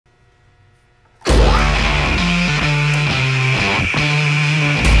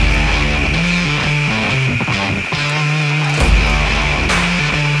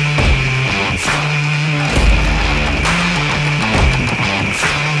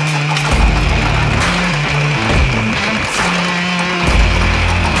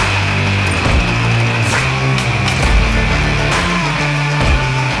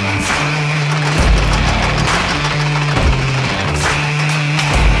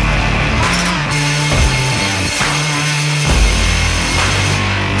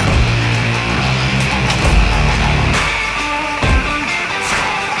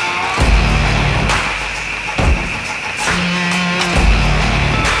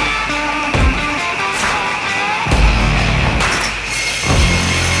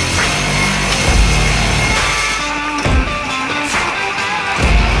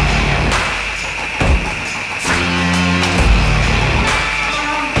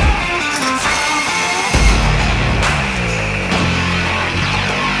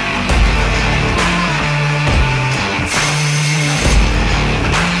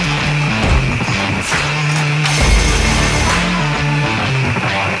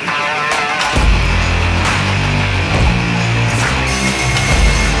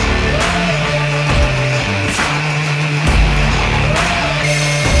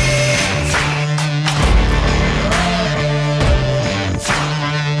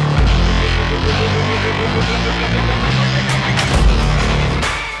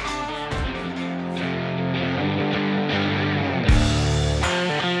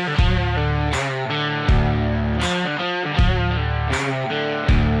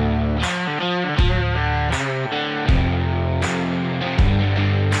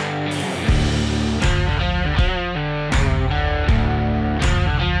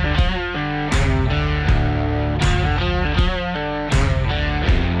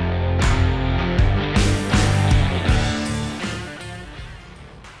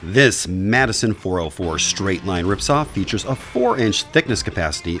This Mattison 404 straight line ripsaw features a 4-inch thickness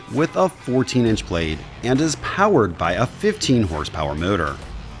capacity with a 14-inch blade and is powered by a 15 horsepower motor.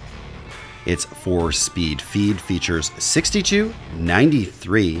 Its 4-speed feed features 62,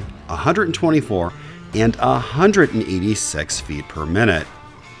 93, 124, and 186 feet per minute.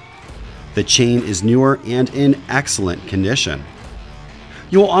 The chain is newer and in excellent condition.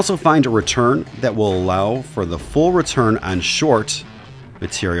 You will also find a return that will allow for the full return on short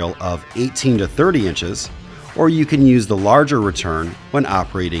material of 18 to 30 inches, or you can use the larger return when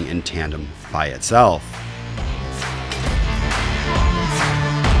operating in tandem by itself.